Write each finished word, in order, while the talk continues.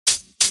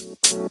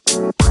Hello,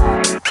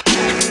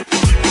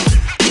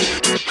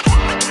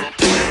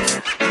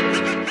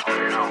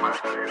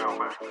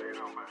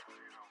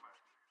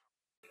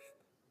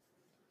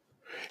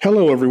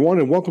 everyone,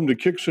 and welcome to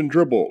Kicks and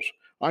Dribbles.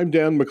 I'm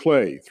Dan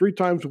McClay. 3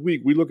 times a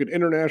week, we look at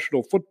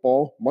international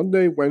football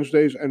Monday,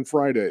 Wednesdays, and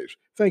Fridays.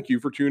 Thank you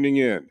for tuning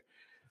in.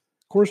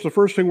 Of course, the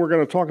first thing we're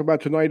going to talk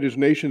about tonight is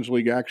Nations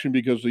League action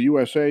because the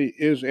USA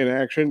is in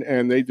action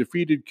and they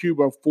defeated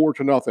Cuba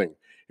 4-0.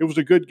 It was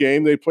a good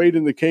game. They played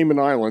in the Cayman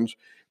Islands.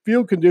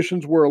 Field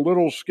conditions were a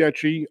little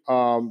sketchy.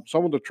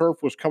 Some of the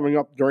turf was coming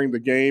up during the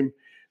game.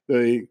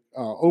 The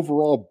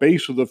overall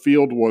base of the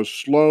field was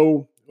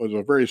slow. It was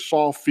a very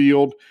soft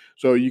field.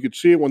 So you could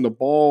see it when the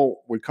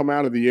ball would come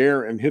out of the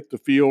air and hit the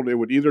field. It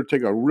would either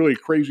take a really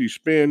crazy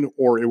spin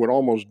or it would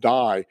almost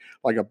die,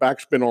 like a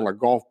backspin on a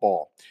golf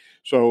ball.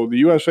 So the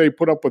USA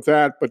put up with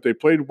that, but they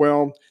played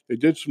well. They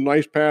did some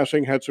nice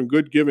passing, had some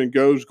good give and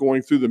goes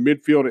going through the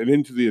midfield and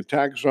into the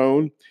attack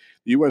zone.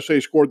 The USA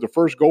scored the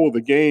first goal of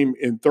the game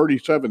in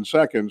 37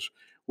 seconds,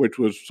 which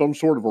was some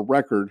sort of a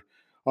record.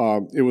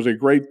 It was a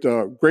great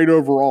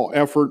overall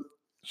effort.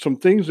 Some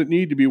things that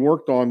need to be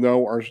worked on,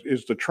 though,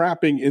 is the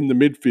trapping in the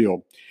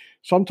midfield.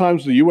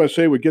 Sometimes the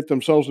USA would get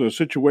themselves in a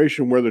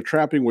situation where the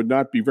trapping would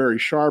not be very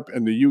sharp,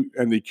 and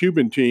the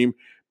Cuban team,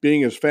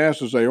 being as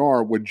fast as they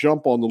are, would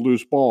jump on the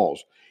loose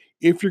balls.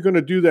 If you're going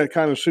to do that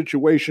kind of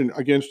situation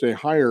against a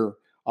higher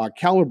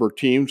caliber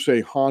team,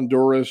 say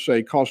Honduras,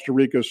 say Costa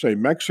Rica, say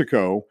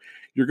Mexico,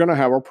 you're going to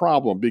have a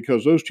problem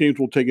because those teams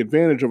will take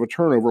advantage of a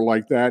turnover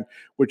like that,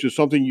 which is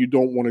something you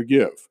don't want to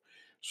give.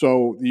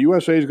 So the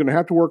USA is going to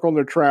have to work on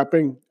their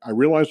trapping. I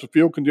realize the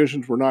field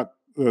conditions were not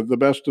the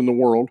best in the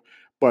world,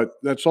 but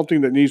that's something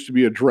that needs to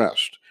be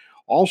addressed.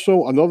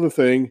 Also, another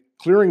thing,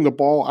 clearing the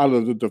ball out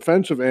of the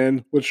defensive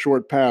end with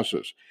short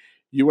passes.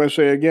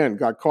 USA, again,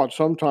 got caught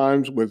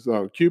sometimes with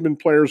Cuban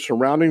players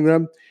surrounding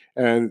them,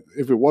 and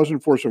if it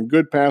wasn't for some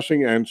good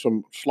passing and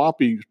some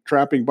sloppy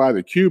trapping by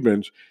the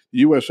Cubans, the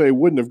USA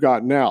wouldn't have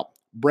gotten out.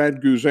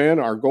 Brad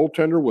Guzan, our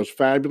goaltender, was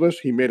fabulous.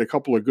 He made a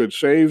couple of good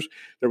saves.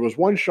 There was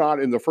one shot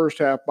in the first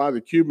half by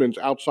the Cubans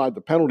outside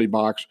the penalty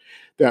box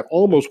that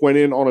almost went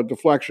in on a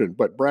deflection.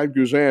 But Brad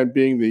Guzan,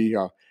 being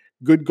the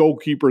good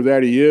goalkeeper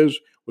that he is,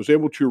 was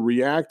able to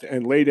react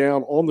and lay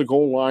down on the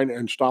goal line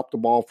and stop the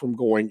ball from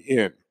going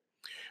in.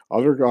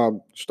 Other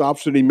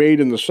stops that he made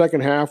in the second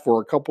half were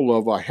a couple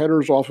of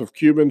headers off of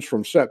Cubans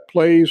from set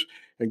plays,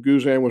 and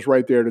Guzan was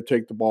right there to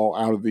take the ball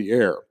out of the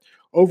air.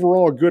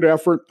 Overall, a good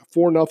effort.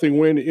 4-0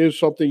 win is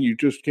something you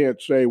just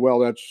can't say, well,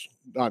 that's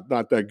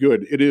not that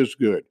good. It is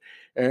good.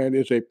 And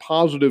it's a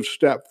positive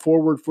step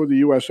forward for the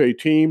USA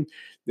team.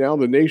 Now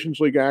the Nations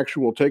League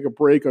action will take a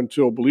break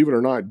until, believe it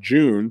or not,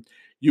 June.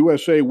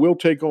 USA will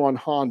take on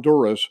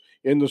Honduras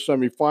in the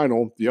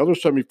semifinal. The other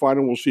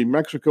semifinal will see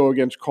Mexico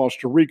against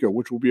Costa Rica,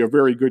 which will be a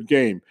very good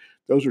game.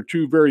 Those are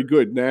two very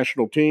good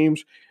national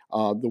teams.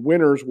 The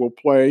winners will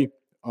play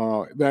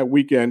that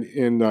weekend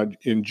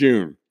in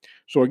June.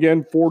 So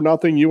again,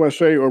 4-0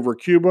 USA over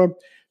Cuba.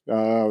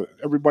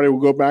 Everybody will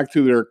go back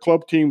to their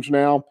club teams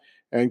now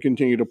and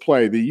continue to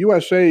play. The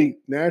USA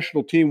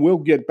national team will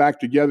get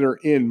back together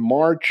in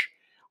March.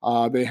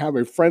 They have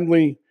a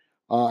friendly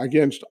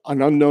against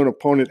an unknown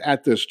opponent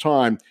at this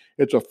time.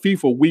 It's a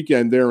FIFA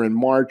weekend there in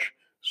March.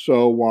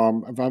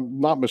 So if I'm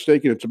not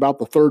mistaken, it's about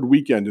the third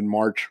weekend in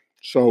March.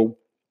 So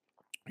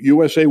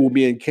USA will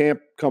be in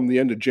camp come the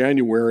end of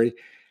January,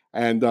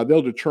 and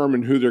they'll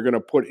determine who they're going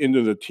to put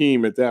into the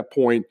team at that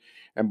point.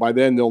 And by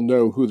then, they'll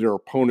know who their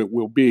opponent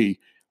will be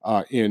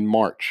in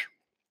March.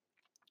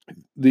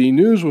 The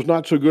news was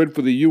not so good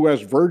for the U.S.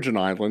 Virgin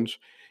Islands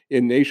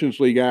in Nations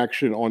League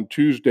action on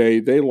Tuesday.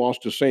 They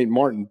lost to St.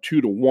 Martin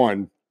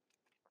 2-1,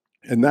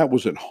 and that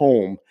was at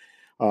home.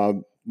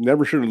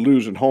 Never should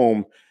lose at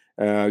home.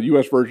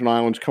 U.S. Virgin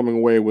Islands coming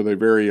away with a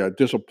very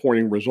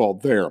disappointing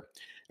result there.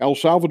 El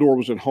Salvador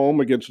was at home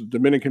against the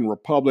Dominican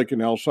Republic,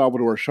 and El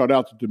Salvador shut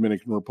out the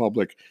Dominican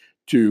Republic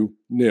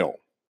 2-0.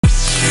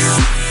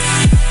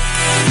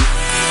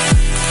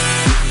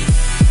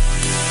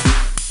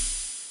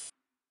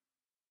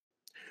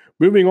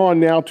 Moving on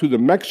now to the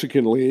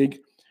Mexican League,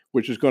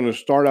 which is going to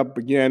start up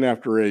again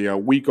after a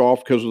week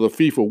off because of the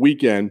FIFA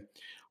weekend.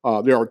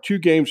 There are 2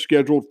 games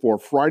scheduled for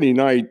Friday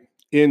night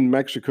in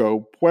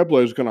Mexico.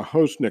 Puebla is going to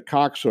host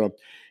Necaxa,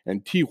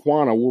 and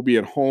Tijuana will be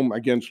at home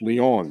against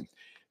Leon.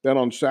 Then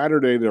on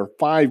Saturday, there are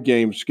 5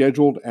 games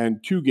scheduled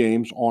and 2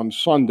 games on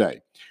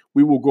Sunday.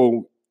 We will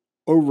go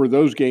over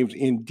those games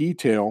in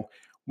detail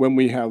when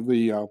we have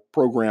the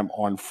program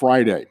on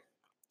Friday.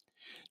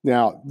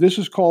 Now, this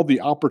is called the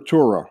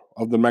Apertura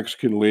of the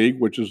Mexican League,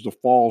 which is the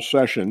fall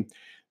session.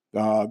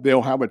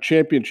 They'll have a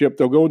championship.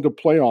 They'll go into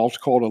playoffs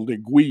called a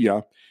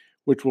Liguilla,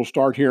 which will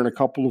start here in a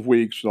couple of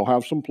weeks. They'll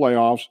have some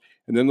playoffs,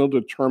 and then they'll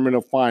determine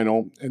a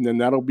final, and then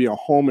that'll be a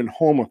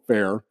home-and-home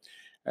affair,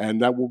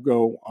 and that will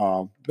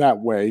go that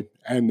way.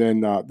 And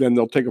then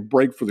they'll take a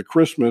break for the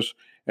Christmas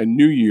and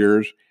New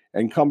Year's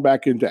and come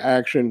back into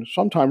action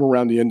sometime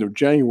around the end of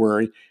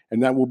January,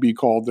 and that will be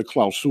called the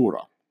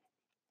Clausura.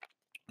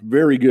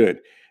 Very good.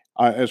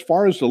 As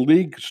far as the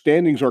league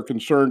standings are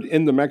concerned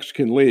in the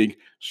Mexican League,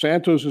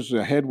 Santos is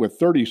ahead with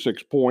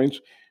 36 points.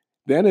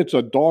 Then it's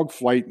a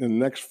dogfight in the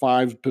next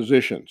 5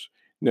 positions.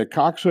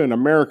 Necaxa and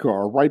America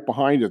are right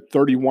behind at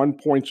 31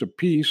 points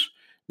apiece.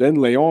 Then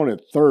Leon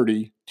at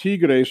 30,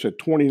 Tigres at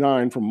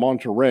 29 from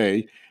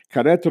Monterrey,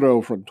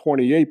 Querétaro from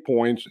 28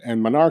 points,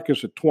 and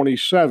Monarcas at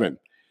 27.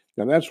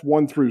 Now that's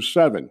 1 through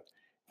 7.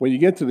 When you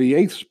get to the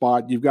 8th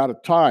spot, you've got a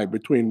tie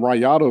between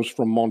Rayados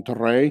from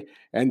Monterrey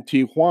and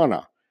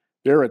Tijuana.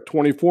 They're at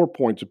 24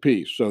 points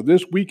apiece. So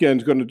this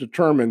weekend is going to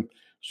determine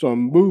some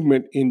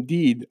movement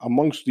indeed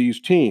amongst these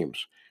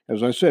teams.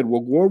 As I said,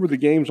 we'll go over the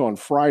games on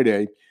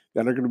Friday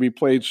that are going to be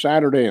played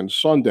Saturday and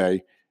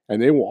Sunday,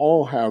 and they will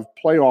all have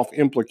playoff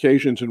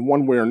implications in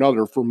one way or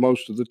another for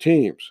most of the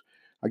teams.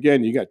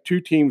 Again, you got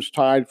 2 teams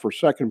tied for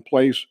second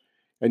place,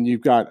 and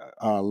you've got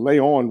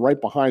Leon right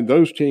behind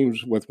those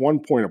teams with 1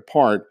 point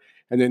apart,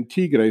 and then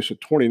Tigres at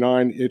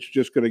 29. It's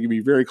just going to be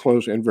very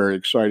close and very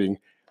exciting.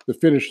 The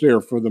finish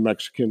there for the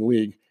Mexican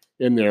League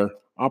in their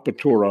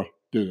Apertura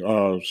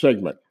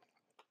segment.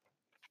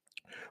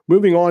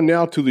 Moving on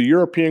now to the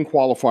European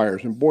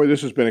qualifiers, and boy,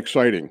 this has been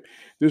exciting.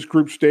 This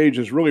group stage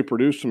has really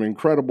produced some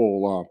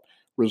incredible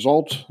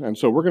results, and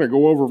so we're going to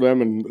go over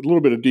them in a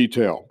little bit of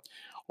detail.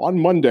 On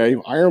Monday,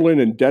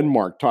 Ireland and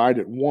Denmark tied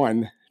at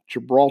 1.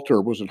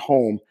 Gibraltar was at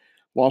home,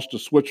 lost to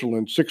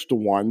Switzerland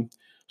 6-1.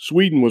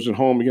 Sweden was at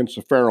home against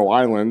the Faroe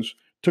Islands,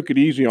 took it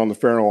easy on the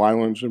Faroe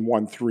Islands and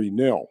won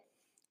 3-0.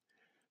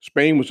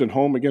 Spain was at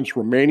home against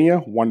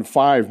Romania, won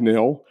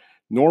 5-0.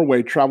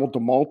 Norway traveled to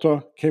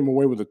Malta, came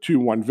away with a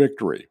 2-1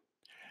 victory.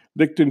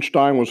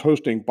 Liechtenstein was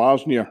hosting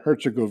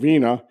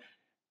Bosnia-Herzegovina,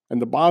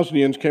 and the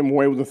Bosnians came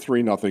away with a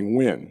 3-0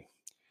 win.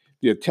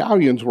 The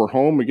Italians were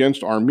home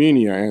against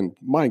Armenia, and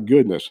my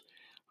goodness,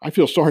 I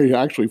feel sorry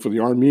actually for the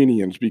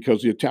Armenians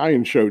because the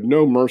Italians showed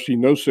no mercy,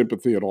 no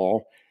sympathy at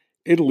all.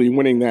 Italy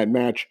winning that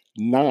match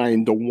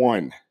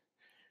 9-1.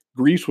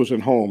 Greece was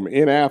at home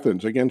in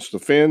Athens against the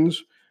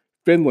Finns.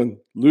 Finland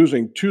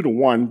losing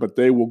 2-1, but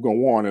they will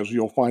go on, as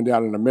you'll find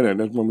out in a minute,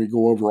 as when we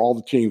go over all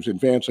the teams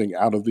advancing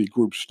out of the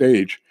group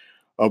stage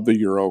of the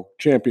Euro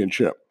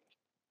Championship.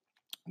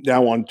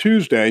 Now on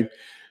Tuesday,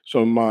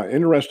 some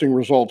interesting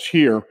results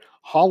here.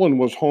 Holland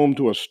was home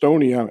to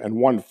Estonia and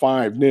won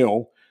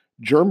 5-0.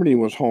 Germany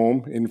was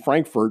home in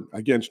Frankfurt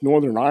against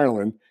Northern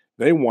Ireland.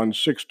 They won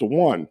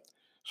 6-1.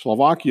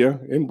 Slovakia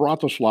in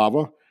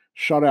Bratislava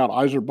shut out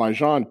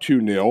Azerbaijan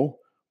 2-0.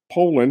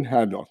 Poland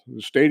had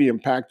the stadium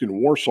packed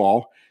in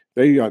Warsaw.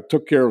 They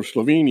took care of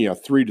Slovenia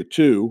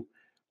 3-2.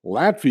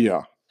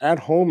 Latvia at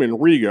home in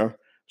Riga.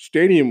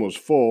 Stadium was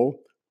full.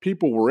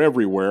 People were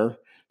everywhere.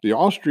 The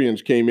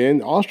Austrians came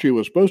in. Austria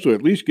was supposed to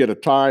at least get a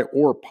tie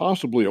or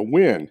possibly a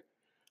win.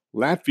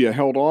 Latvia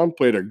held on,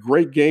 played a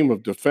great game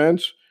of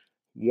defense,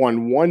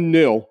 won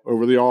 1-0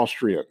 over the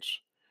Austrians.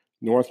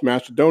 North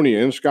Macedonia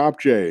in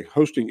Skopje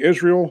hosting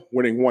Israel,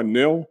 winning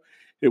 1-0.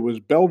 It was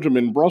Belgium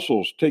in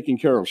Brussels taking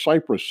care of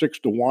Cyprus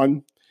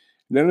 6-1.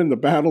 Then in the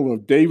Battle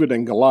of David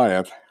and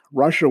Goliath,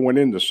 Russia went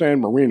into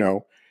San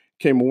Marino,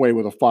 came away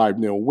with a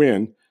 5-0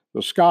 win.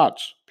 The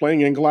Scots,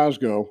 playing in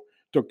Glasgow,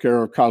 took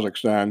care of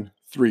Kazakhstan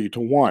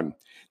 3-1.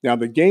 Now,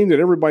 the game that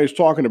everybody's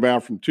talking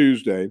about from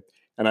Tuesday,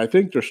 and I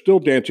think they're still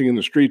dancing in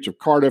the streets of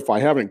Cardiff. I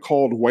haven't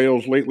called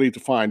Wales lately to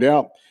find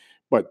out,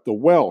 but the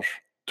Welsh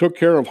took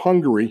care of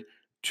Hungary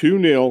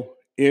 2-0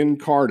 in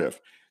Cardiff.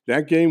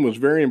 That game was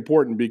very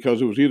important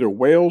because it was either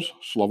Wales,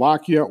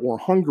 Slovakia, or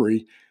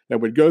Hungary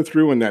that would go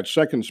through in that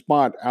second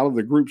spot out of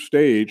the group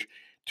stage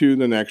to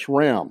the next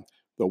round.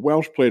 The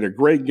Welsh played a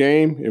great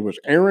game. It was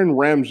Aaron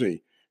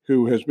Ramsey,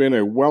 who has been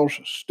a Welsh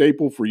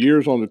staple for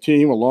years on the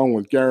team, along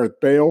with Gareth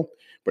Bale.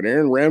 But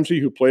Aaron Ramsey,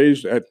 who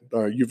plays at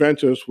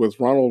Juventus with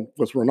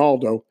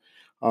Ronaldo,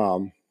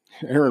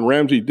 Aaron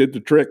Ramsey did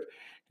the trick,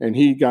 and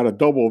he got a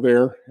double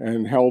there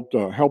and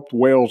helped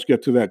Wales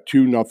get to that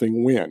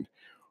 2-0 win.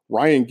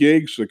 Ryan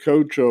Giggs, the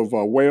coach of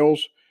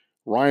Wales.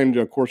 Ryan,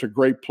 of course, a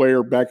great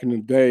player back in the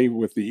day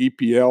with the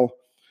EPL.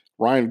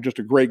 Ryan, just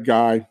a great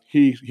guy.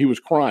 He was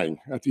crying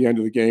at the end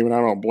of the game, and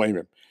I don't blame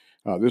him.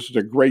 This is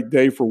a great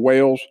day for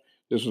Wales.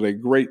 This is a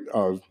great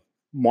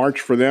march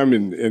for them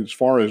in as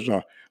far as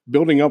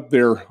building up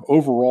their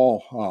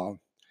overall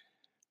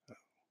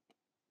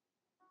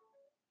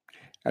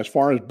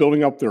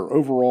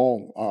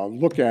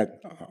look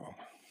at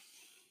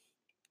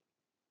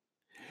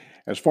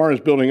as far as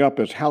building up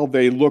as how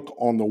they look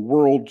on the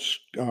world's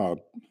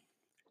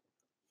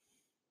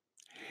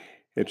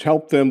it's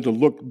helped them to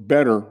look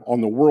better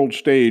on the world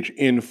stage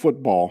in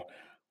football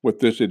with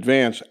this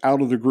advance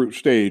out of the group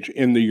stage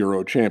in the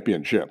Euro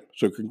Championship.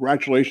 So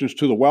congratulations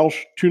to the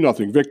Welsh,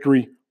 2-0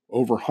 victory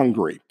over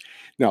Hungary.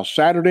 Now,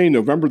 Saturday,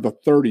 November the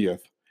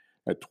 30th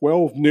at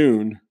 12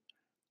 noon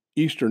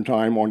Eastern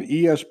Time on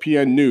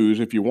ESPN News,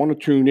 if you want to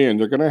tune in,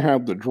 they're going to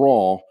have the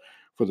draw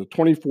for the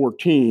 24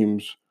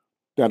 teams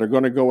that are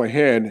going to go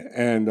ahead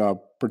and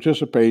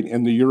participate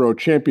in the Euro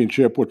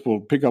Championship, which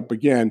will pick up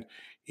again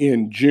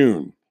in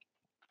June.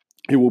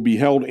 It will be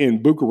held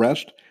in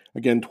Bucharest,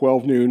 again,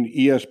 12 noon,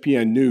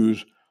 ESPN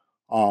News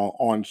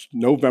on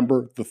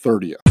November the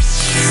 30th.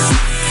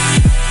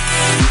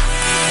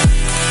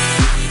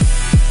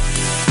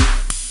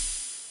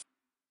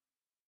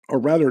 or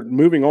rather,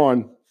 moving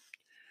on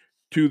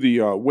to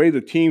the way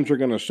the teams are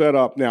going to set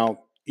up. Now,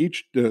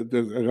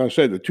 as I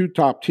said, the two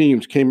top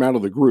teams came out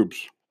of the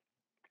groups,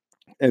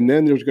 and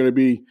then there's going to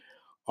be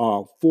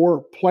 4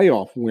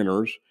 playoff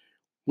winners,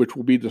 which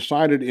will be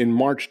decided in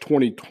March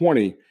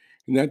 2020,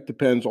 and that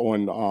depends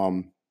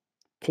on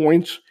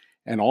points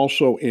and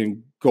also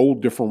in goal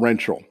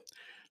differential.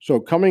 So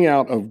coming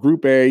out of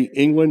Group A,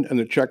 England and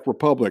the Czech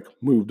Republic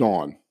moved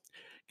on.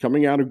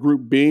 Coming out of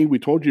Group B, we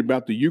told you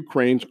about the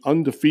Ukrainians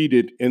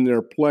undefeated in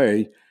their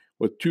play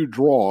with 2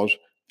 draws.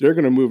 They're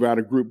going to move out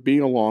of Group B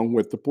along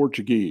with the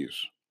Portuguese.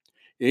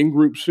 In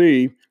Group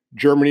C,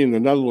 Germany and the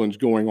Netherlands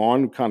going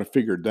on, kind of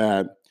figured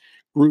that.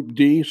 Group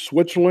D,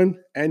 Switzerland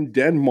and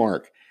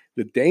Denmark.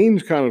 The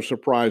Danes kind of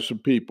surprised some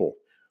people.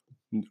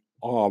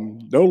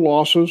 No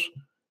losses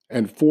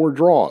and 4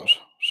 draws.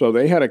 So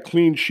they had a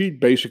clean sheet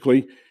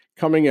basically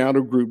coming out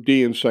of Group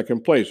D in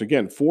second place.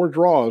 Again, 4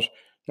 draws.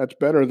 That's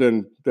better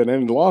than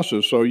any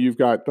losses. So you've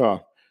got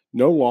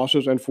no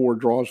losses and 4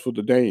 draws for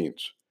the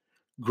Danes.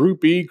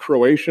 Group E,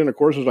 Croatia, and of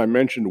course, as I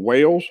mentioned,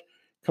 Wales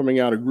coming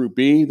out of Group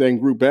E. Then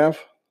Group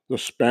F, the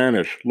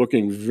Spanish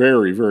looking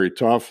very, very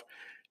tough.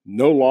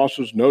 No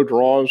losses, no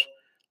draws.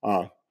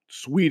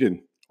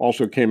 Sweden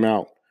also came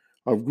out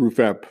of Group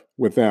F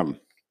with them.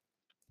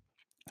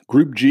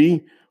 Group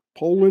G,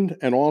 Poland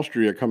and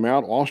Austria come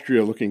out.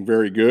 Austria looking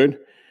very good.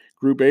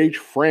 Group H,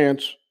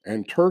 France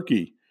and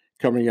Turkey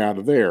coming out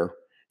of there.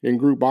 In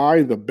Group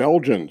I, the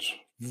Belgians,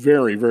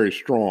 very, very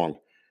strong.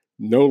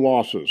 No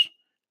losses.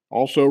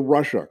 Also,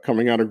 Russia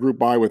coming out of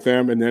Group I with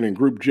them. And then in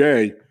Group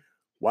J,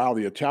 wow,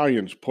 the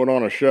Italians put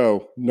on a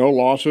show. No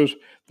losses.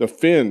 The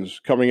Finns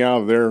coming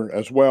out of there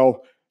as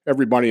well.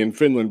 Everybody in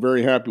Finland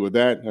very happy with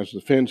that, as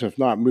the Finns have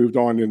not moved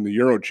on in the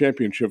Euro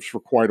Championships for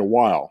quite a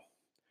while.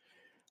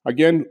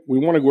 Again, we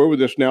want to go over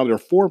this now. There are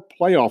 4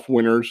 playoff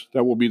winners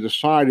that will be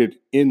decided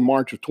in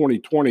March of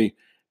 2020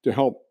 to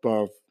help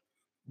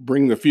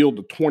bring the field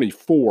to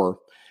 24,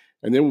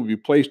 and then will be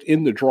placed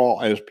in the draw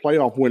as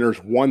playoff winners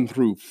 1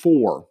 through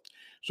 4.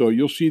 So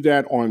you'll see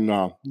that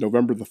on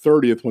November the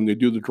 30th when they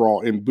do the draw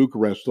in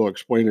Bucharest. They'll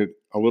explain it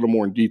a little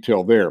more in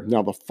detail there.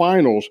 Now, the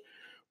finals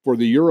for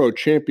the Euro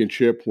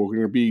Championship will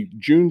going to be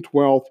June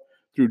 12th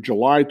through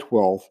July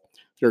 12th.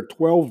 There are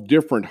 12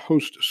 different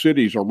host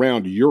cities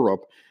around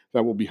Europe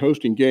that will be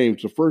hosting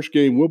games. The first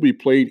game will be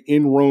played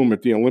in Rome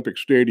at the Olympic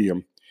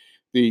Stadium.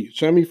 The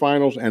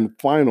semifinals and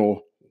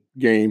final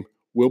game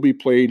will be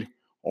played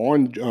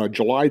on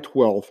July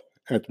 12th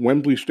at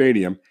Wembley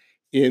Stadium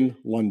in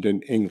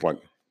London, England.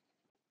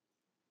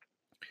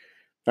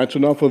 That's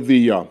enough of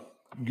the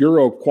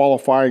Euro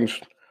qualifying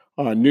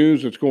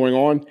news that's going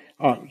on.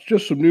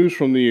 Just some news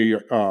from the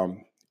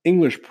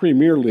English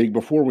Premier League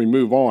before we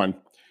move on.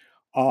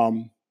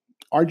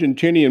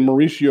 Argentinian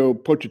Mauricio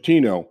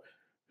Pochettino,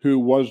 who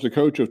was the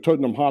coach of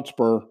Tottenham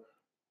Hotspur,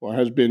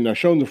 has been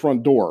shown the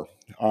front door.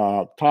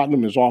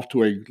 Tottenham is off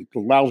to a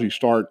lousy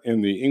start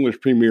in the English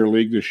Premier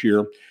League this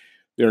year.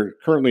 They're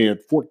currently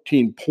at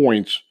 14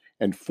 points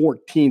and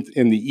 14th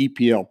in the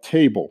EPL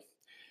table.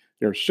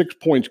 They're 6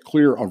 points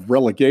clear of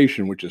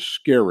relegation, which is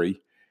scary.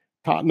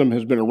 Tottenham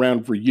has been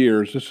around for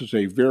years. This is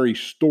a very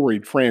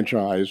storied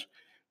franchise.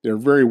 They're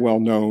very well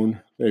known.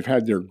 They've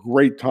had their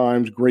great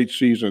times, great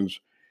seasons.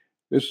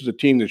 This is a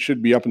team that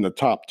should be up in the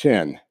top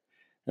 10.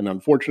 And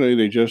unfortunately,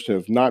 they just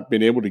have not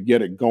been able to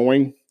get it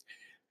going.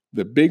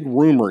 The big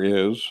rumor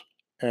is,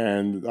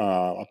 and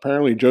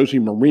apparently Jose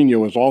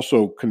Mourinho is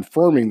also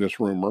confirming this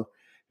rumor,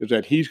 is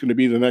that he's going to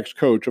be the next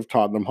coach of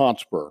Tottenham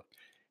Hotspur.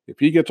 If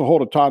he gets a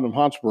hold of Tottenham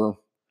Hotspur,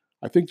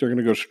 I think they're going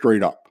to go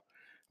straight up.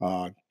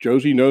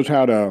 Josie knows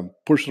how to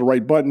push the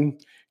right button,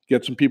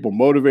 get some people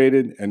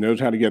motivated, and knows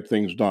how to get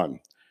things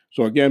done.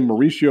 So again,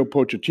 Mauricio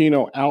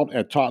Pochettino out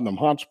at Tottenham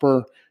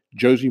Hotspur.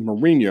 Jose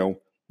Mourinho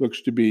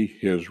looks to be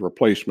his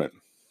replacement.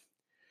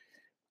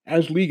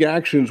 As league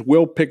actions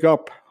will pick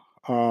up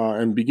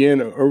and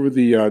begin over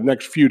the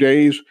next few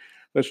days,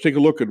 let's take a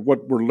look at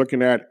what we're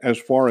looking at as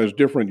far as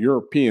different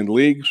European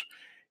leagues.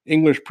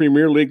 English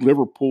Premier League,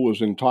 Liverpool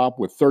is in top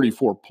with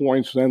 34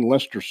 points, then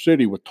Leicester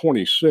City with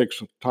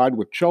 26, tied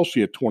with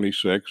Chelsea at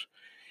 26.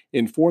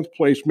 In fourth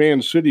place,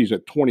 Man City's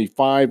at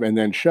 25, and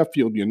then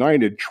Sheffield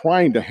United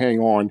trying to hang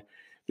on.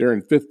 They're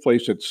in fifth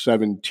place at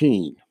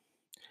 17.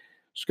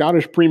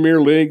 Scottish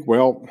Premier League,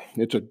 well,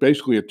 it's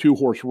basically a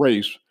 2-horse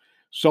race.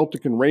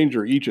 Celtic and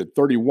Rangers each at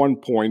 31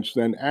 points,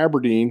 then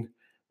Aberdeen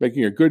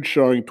making a good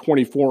showing,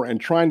 24,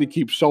 and trying to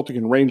keep Celtic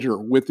and Rangers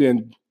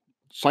within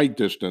sight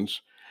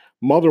distance.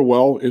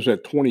 Motherwell is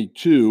at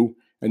 22,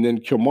 and then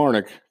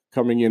Kilmarnock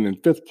coming in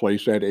fifth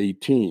place at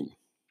 18.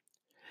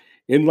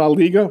 In La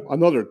Liga,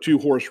 another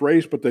 2-horse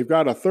race, but they've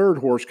got a third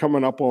horse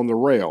coming up on the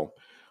rail.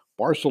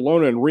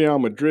 Barcelona and Real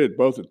Madrid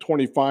both at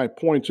 25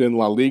 points in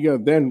La Liga,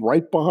 then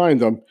right behind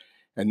them,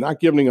 and not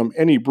giving them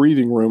any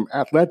breathing room,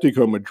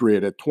 Atletico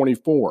Madrid at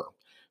 24.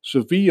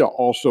 Sevilla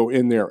also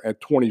in there at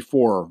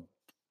 24,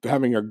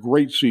 having a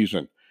great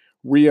season.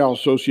 Real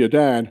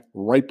Sociedad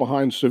right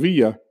behind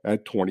Sevilla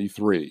at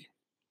 23.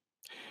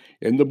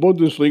 In the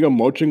Bundesliga,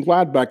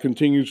 Mönchengladbach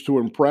continues to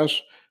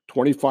impress,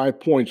 25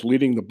 points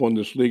leading the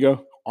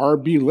Bundesliga.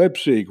 RB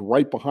Leipzig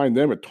right behind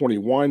them at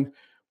 21.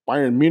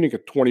 Bayern Munich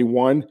at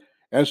 21.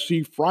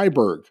 SC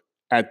Freiburg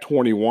at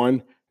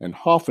 21. And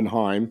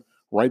Hoffenheim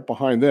right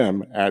behind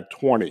them at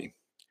 20.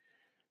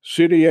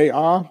 Serie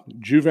A,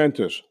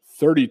 Juventus,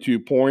 32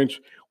 points.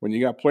 When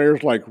you got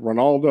players like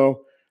Ronaldo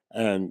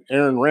and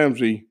Aaron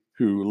Ramsey,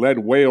 who led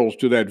Wales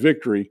to that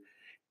victory,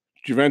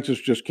 Juventus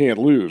just can't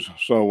lose.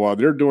 So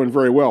they're doing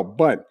very well.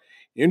 But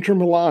Inter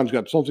Milan's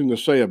got something to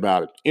say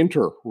about it.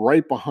 Inter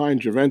right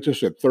behind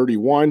Juventus at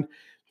 31.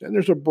 Then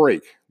there's a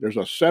break. There's a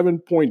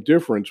 7-point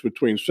difference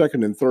between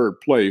second and third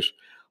place.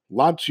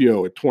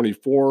 Lazio at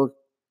 24,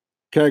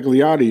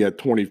 Cagliari at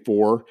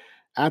 24,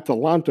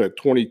 Atalanta at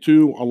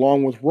 22,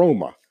 along with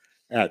Roma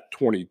at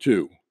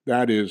 22.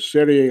 That is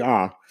Serie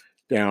A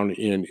down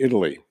in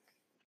Italy.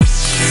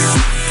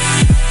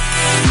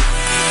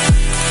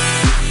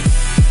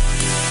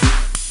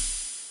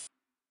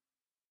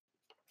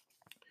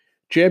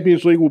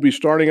 Champions League will be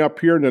starting up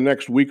here in the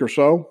next week or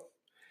so.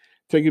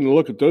 Taking a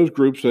look at those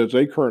groups as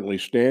they currently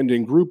stand.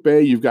 In Group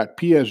A, you've got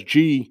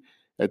PSG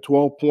at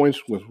 12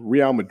 points with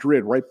Real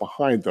Madrid right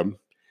behind them.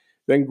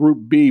 Then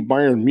Group B,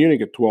 Bayern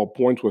Munich at 12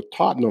 points with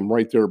Tottenham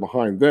right there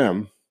behind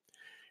them.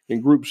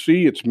 In Group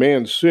C, it's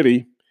Man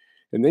City.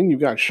 And then you've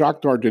got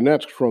Shakhtar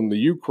Donetsk from the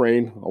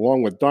Ukraine,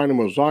 along with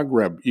Dynamo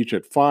Zagreb, each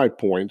at 5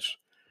 points.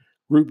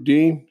 Group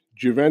D,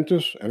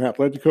 Juventus and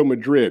Atletico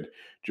Madrid.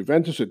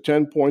 Juventus at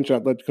 10 points,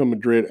 Atletico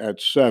Madrid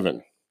at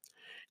 7.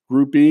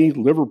 Group E,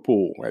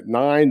 Liverpool at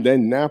 9,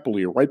 then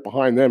Napoli right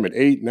behind them at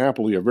 8.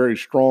 Napoli, a very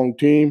strong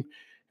team,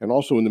 and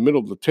also in the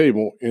middle of the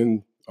table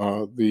in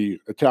the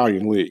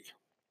Italian League.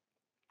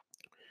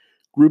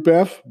 Group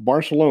F,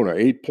 Barcelona,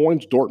 8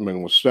 points,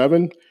 Dortmund with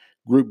 7.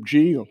 Group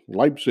G,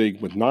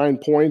 Leipzig with 9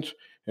 points,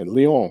 and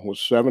Lyon with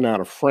 7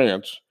 out of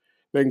France.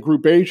 Then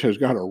Group H has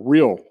got a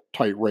real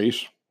tight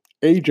race.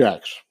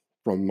 Ajax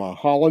from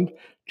Holland,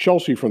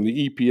 Chelsea from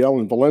the EPL,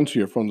 and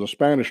Valencia from the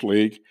Spanish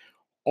League,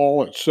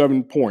 all at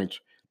 7 points.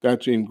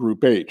 That's in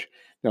Group H.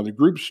 Now, the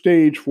group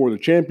stage for the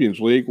Champions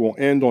League will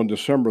end on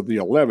December the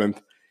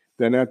 11th.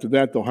 Then after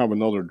that, they'll have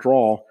another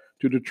draw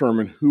to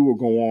determine who will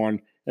go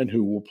on and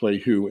who will play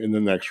who in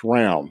the next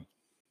round.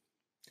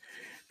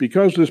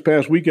 Because this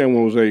past weekend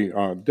was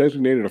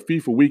designated a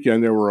FIFA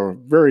weekend, there were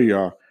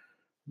a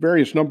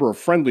various number of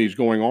friendlies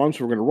going on,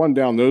 so we're going to run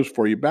down those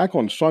for you. Back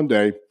on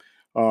Sunday,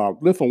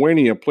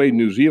 Lithuania played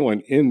New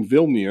Zealand in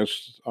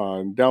Vilnius,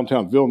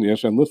 downtown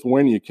Vilnius, and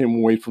Lithuania came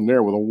away from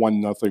there with a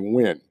 1-0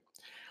 win.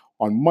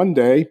 On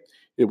Monday,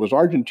 it was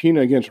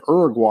Argentina against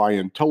Uruguay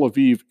in Tel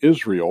Aviv,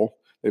 Israel.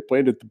 They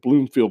played at the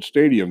Bloomfield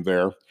Stadium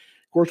there.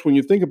 Of course, when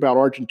you think about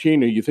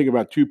Argentina, you think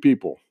about two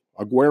people,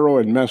 Aguero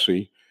and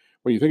Messi.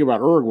 When you think about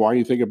Uruguay,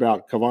 you think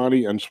about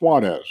Cavani and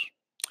Suarez.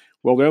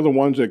 Well, they're the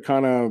ones that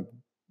kind of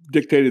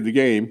dictated the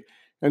game,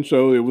 and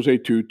so it was a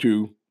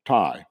 2-2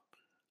 tie.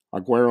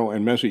 Aguero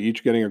and Messi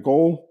each getting a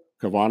goal,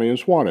 Cavani and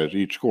Suarez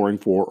each scoring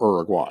for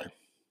Uruguay.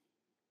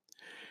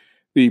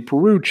 The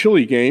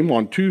Peru-Chile game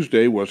on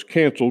Tuesday was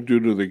canceled due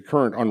to the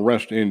current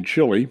unrest in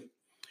Chile.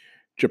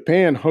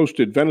 Japan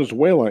hosted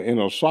Venezuela in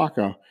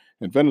Osaka,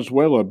 and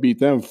Venezuela beat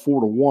them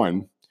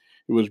 4-1.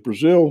 It was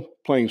Brazil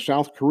playing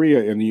South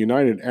Korea in the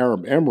United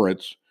Arab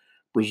Emirates,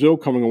 Brazil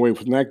coming away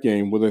from that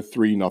game with a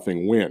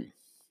 3-0 win.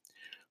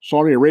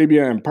 Saudi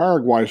Arabia and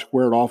Paraguay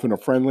squared off in a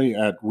friendly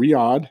at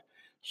Riyadh,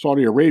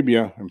 Saudi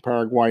Arabia and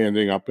Paraguay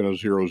ending up in a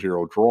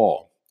 0-0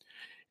 draw.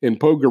 In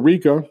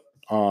Podgorica,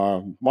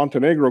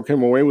 Montenegro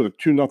came away with a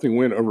 2-0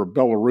 win over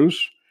Belarus,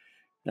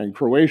 and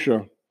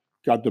Croatia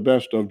got the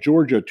best of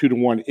Georgia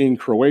 2-1 in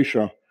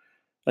Croatia.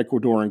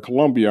 Ecuador and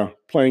Colombia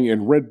playing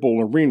in Red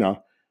Bull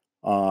Arena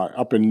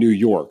up in New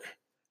York.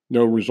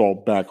 No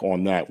result back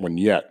on that one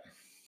yet.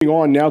 Moving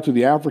on now to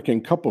the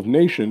African Cup of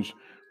Nations,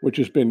 which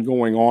has been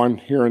going on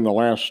here in the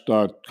last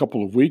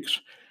couple of weeks.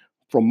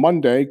 From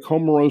Monday,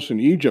 Comoros and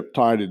Egypt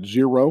tied at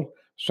 0.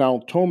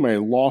 Sao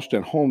Tome lost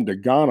at home to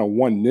Ghana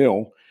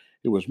 1-0.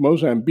 It was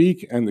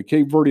Mozambique and the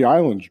Cape Verde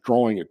Islands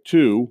drawing at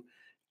 2.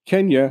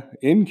 Kenya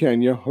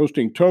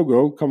hosting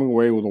Togo, coming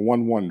away with a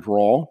 1-1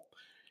 draw.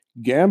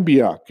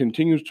 Gambia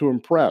continues to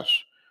impress.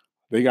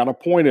 They got a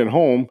point at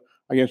home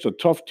against a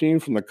tough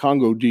team from the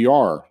Congo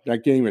DR.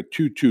 That game at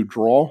 2-2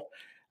 draw.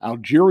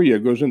 Algeria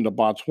goes into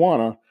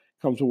Botswana,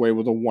 comes away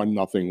with a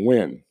 1-0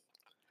 win.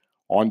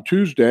 On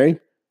Tuesday,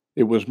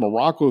 it was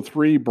Morocco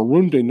 3,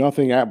 Burundi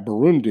 0 at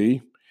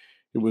Burundi.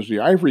 It was the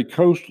Ivory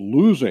Coast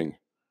losing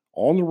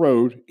on the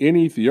road in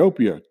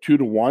Ethiopia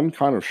 2-1.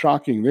 Kind of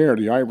shocking there.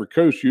 The Ivory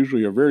Coast,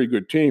 usually a very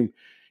good team.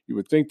 You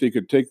would think they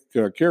could take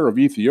care of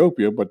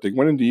Ethiopia, but they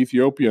went into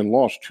Ethiopia and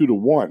lost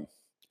 2-1.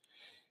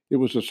 It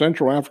was the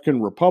Central African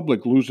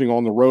Republic losing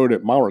on the road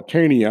at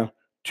Mauritania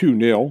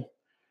 2-0.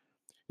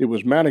 It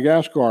was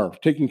Madagascar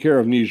taking care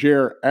of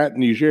Niger at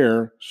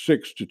Niger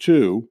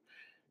 6-2.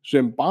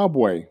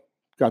 Zimbabwe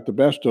got the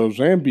best of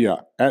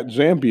Zambia at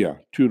Zambia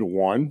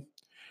 2-1.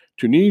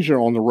 Tunisia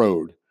on the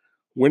road,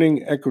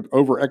 winning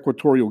over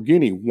Equatorial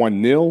Guinea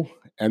 1-0,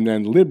 and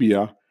then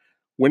Libya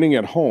winning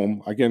at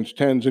home against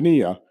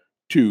Tanzania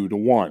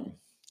 2-1.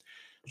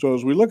 So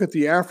as we look at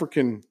the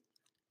African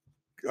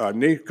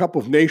Cup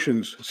of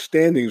Nations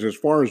standings as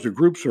far as the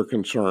groups are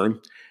concerned.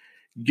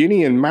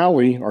 Guinea and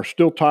Mali are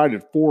still tied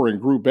at 4 in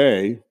Group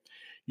A.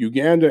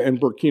 Uganda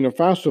and Burkina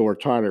Faso are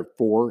tied at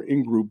 4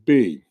 in Group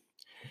B.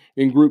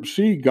 In Group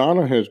C,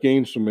 Ghana has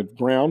gained some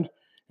ground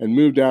and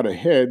moved out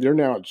ahead. They're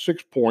now at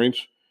 6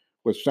 points,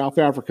 with South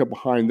Africa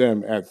behind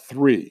them at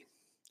 3.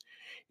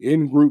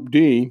 In Group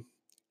D,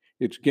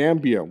 it's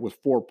Gambia with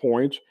 4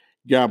 points,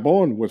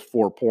 Gabon with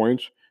 4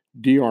 points,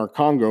 DR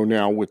Congo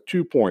now with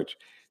 2 points.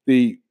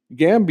 The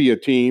Gambia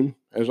team,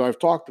 as I've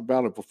talked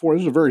about it before,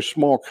 this is a very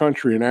small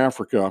country in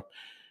Africa,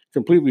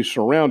 completely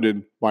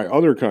surrounded by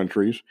other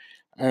countries,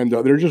 and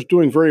they're just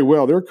doing very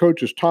well. Their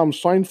coach is Tom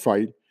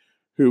Seinfeld,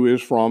 who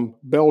is from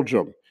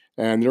Belgium,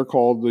 and they're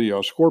called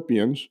the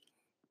Scorpions.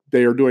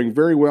 They are doing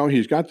very well.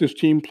 He's got this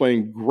team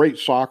playing great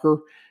soccer,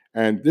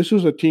 and this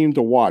is a team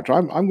to watch.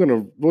 I'm going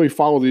to really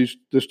follow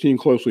this team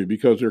closely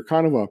because they're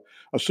kind of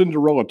a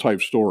Cinderella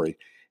type story,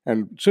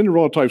 and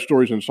Cinderella type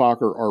stories in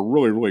soccer are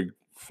really, really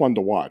fun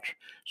to watch.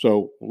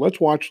 So let's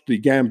watch the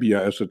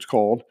Gambia, as it's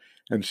called,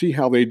 and see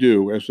how they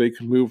do as they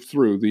can move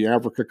through the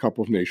Africa Cup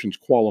of Nations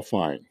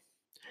qualifying.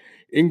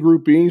 In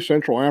Group B,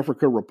 Central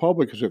Africa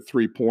Republic is at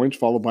 3 points,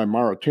 followed by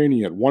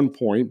Mauritania at 1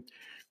 point.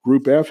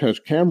 Group F has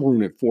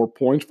Cameroon at 4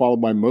 points,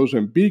 followed by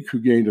Mozambique, who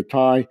gained a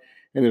tie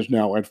and is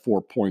now at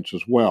 4 points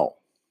as well.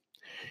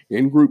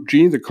 In Group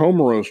G, the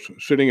Comoros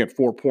sitting at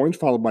 4 points,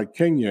 followed by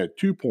Kenya at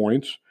 2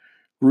 points.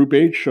 Group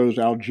H shows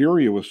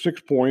Algeria with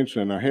 6 points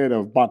and ahead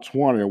of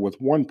Botswana with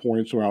 1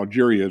 point, so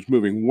Algeria is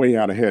moving way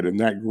out ahead in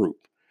that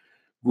group.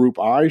 Group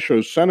I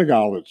shows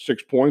Senegal at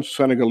 6 points.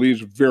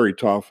 Senegalese very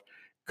tough.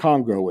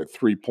 Congo at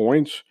 3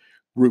 points.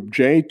 Group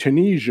J,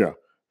 Tunisia,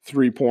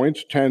 3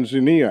 points.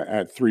 Tanzania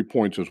at 3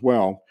 points as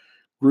well.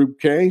 Group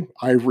K,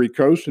 Ivory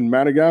Coast and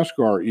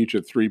Madagascar each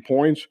at 3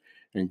 points.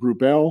 And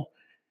Group L,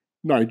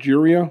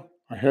 Nigeria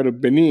ahead of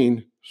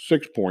Benin,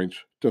 6 points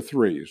to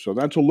 3. So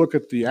that's a look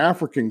at the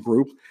African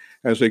group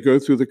as they go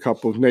through the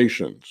Cup of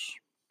Nations.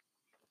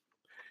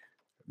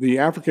 The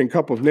African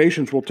Cup of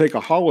Nations will take a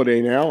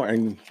holiday now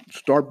and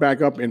start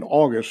back up in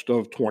August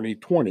of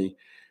 2020.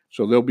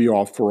 So they'll be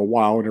off for a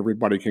while and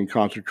everybody can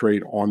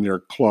concentrate on their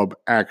club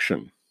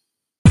action.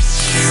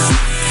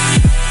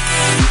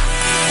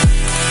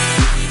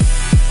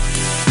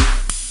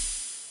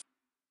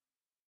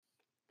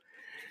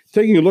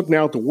 Taking a look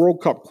now at the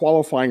World Cup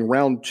qualifying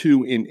round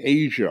 2 in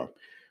Asia,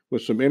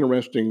 with some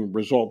interesting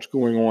results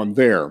going on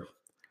there.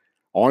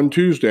 On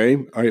Tuesday,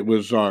 it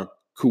was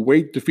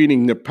Kuwait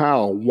defeating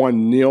Nepal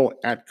 1-0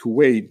 at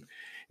Kuwait.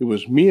 It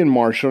was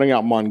Myanmar shutting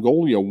out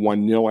Mongolia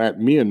 1-0 at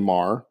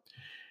Myanmar.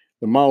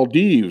 The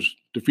Maldives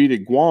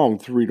defeated Guam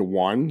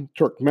 3-1.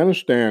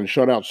 Turkmenistan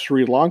shut out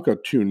Sri Lanka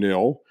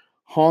 2-0.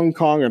 Hong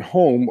Kong at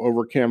home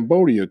over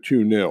Cambodia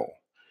 2-0.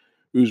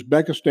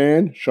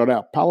 Uzbekistan shut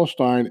out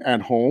Palestine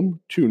at home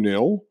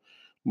 2-0.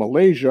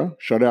 Malaysia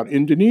shut out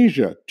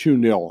Indonesia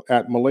 2-0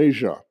 at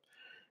Malaysia.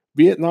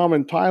 Vietnam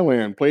and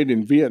Thailand played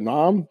in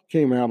Vietnam,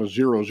 came out a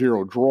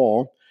 0-0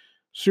 draw.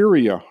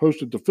 Syria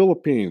hosted the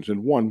Philippines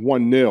and won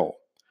 1-0.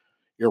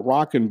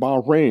 Iraq and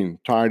Bahrain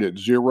tied at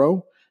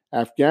 0.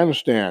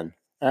 Afghanistan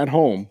at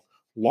home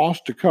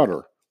lost to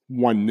Qatar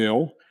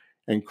 1-0.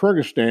 And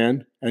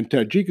Kyrgyzstan and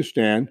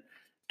Tajikistan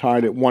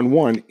tied at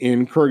 1-1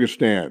 in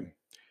Kyrgyzstan.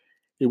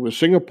 It was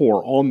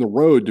Singapore on the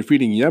road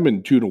defeating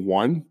Yemen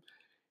 2-1.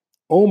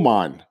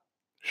 Oman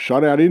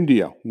shut out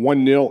India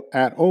 1-0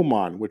 at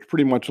Oman, which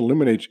pretty much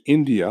eliminates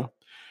India.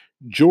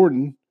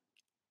 Jordan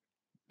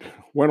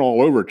went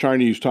all over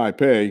Chinese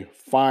Taipei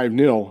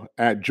 5-0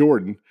 at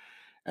Jordan.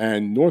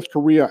 And North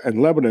Korea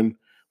and Lebanon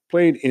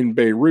played in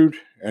Beirut,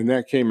 and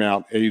that came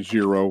out a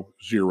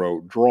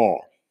 0-0 draw.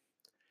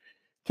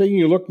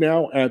 Taking a look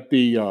now at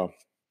the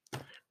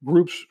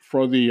groups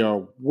for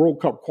the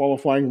World Cup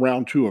qualifying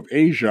round 2 of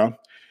Asia,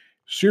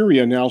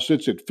 Syria now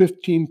sits at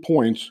 15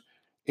 points,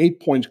 8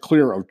 points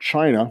clear of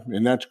China,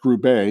 and that's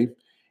Group A.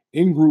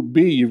 In Group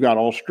B, you've got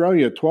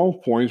Australia at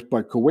 12 points,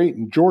 but Kuwait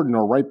and Jordan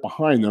are right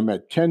behind them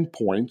at 10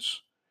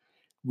 points.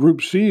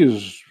 Group C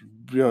is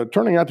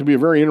turning out to be a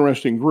very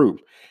interesting group.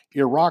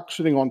 Iraq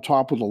sitting on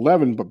top with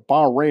 11, but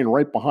Bahrain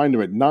right behind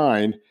them at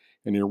 9,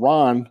 and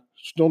Iran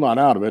still not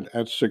out of it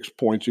at 6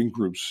 points in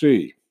Group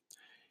C.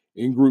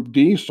 In Group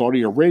D,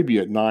 Saudi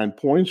Arabia at 9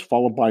 points,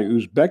 followed by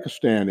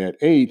Uzbekistan at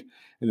 8,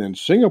 and then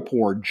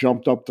Singapore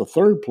jumped up to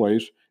 3rd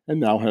place and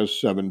now has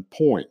 7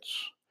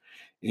 points.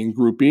 In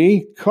Group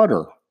E,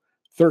 Qatar,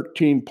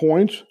 13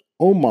 points,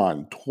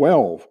 Oman,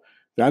 12.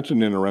 That's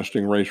an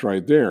interesting race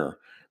right there.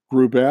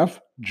 Group F,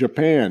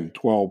 Japan,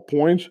 12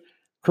 points,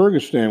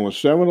 Kyrgyzstan with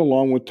 7,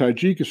 along with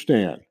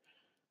Tajikistan.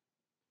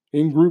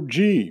 In Group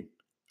G,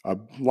 a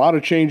lot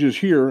of changes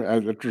here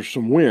after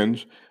some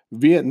wins.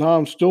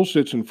 Vietnam still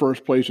sits in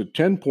first place at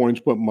 10 points,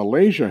 but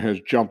Malaysia has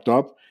jumped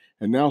up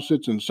and now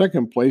sits in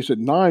second place at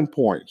 9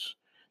 points.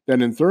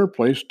 Then in third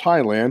place,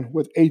 Thailand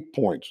with 8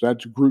 points.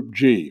 That's Group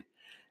G.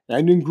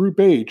 And in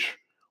Group H,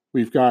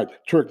 we've got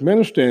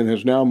Turkmenistan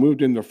has now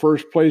moved into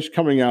first place,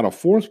 coming out of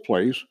fourth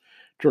place.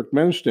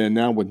 Turkmenistan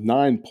now with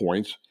 9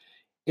 points,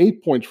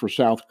 8 points for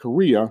South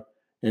Korea,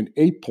 and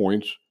 8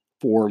 points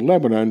for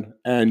Lebanon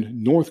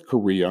and North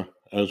Korea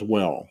as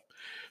well.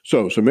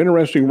 So some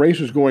interesting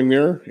races going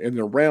there in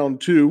the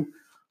round 2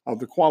 of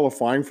the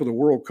qualifying for the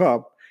World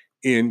Cup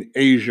in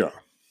Asia.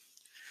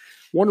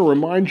 Want to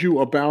remind you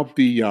about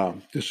the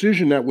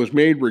decision that was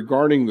made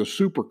regarding the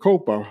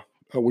Supercopa,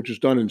 which is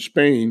done in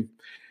Spain.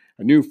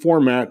 A new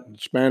format,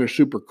 Spanish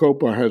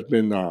Supercopa, has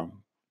been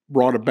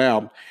brought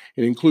about.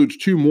 It includes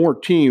 2 more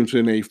teams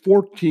in a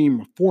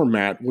 4-team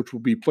format, which will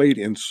be played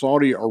in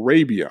Saudi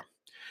Arabia.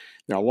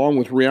 Now, along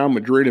with Real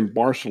Madrid and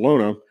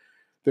Barcelona,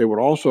 they're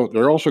also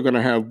going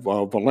to have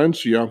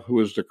Valencia, who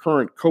is the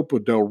current Copa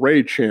del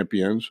Rey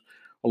champions,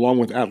 along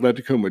with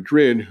Atletico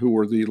Madrid, who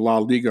were the La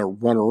Liga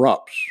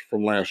runner-ups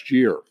from last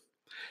year.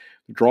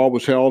 The draw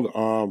was held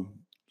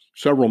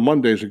several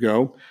Mondays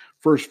ago.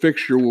 First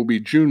fixture will be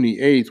June the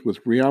 8th with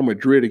Real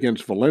Madrid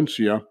against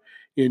Valencia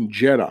in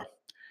Jeddah.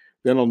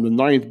 Then on the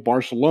 9th,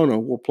 Barcelona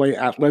will play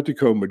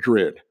Atletico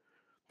Madrid.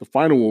 The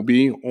final will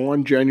be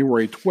on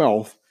January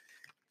 12th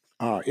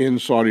in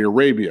Saudi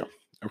Arabia.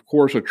 Of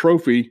course, a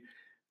trophy,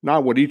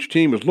 not what each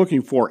team is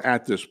looking for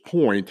at this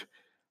point.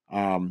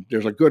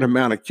 There's a good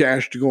amount of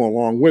cash to go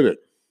along with it.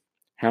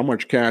 How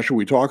much cash are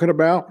we talking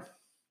about?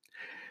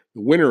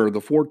 The winner of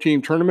the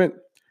 4-team tournament,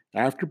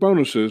 after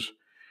bonuses,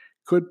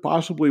 could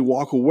possibly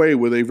walk away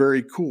with a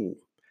very cool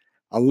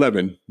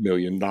 $11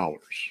 million.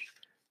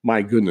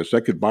 My goodness,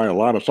 that could buy a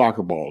lot of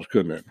soccer balls,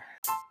 couldn't it?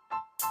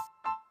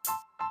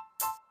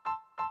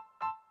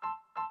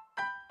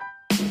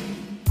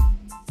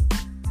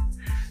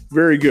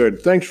 Very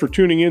good. Thanks for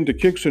tuning in to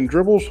Kicks and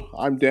Dribbles.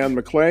 I'm Dan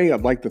McClay.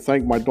 I'd like to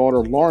thank my daughter,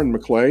 Lauren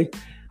McClay,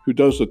 who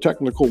does the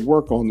technical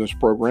work on this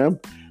program.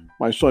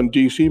 My son,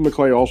 DC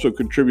McClay, also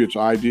contributes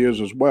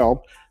ideas as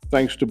well.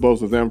 Thanks to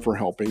both of them for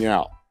helping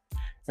out.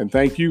 And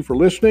thank you for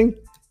listening.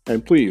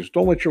 And please,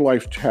 don't let your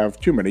life have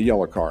too many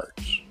yellow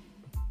cards.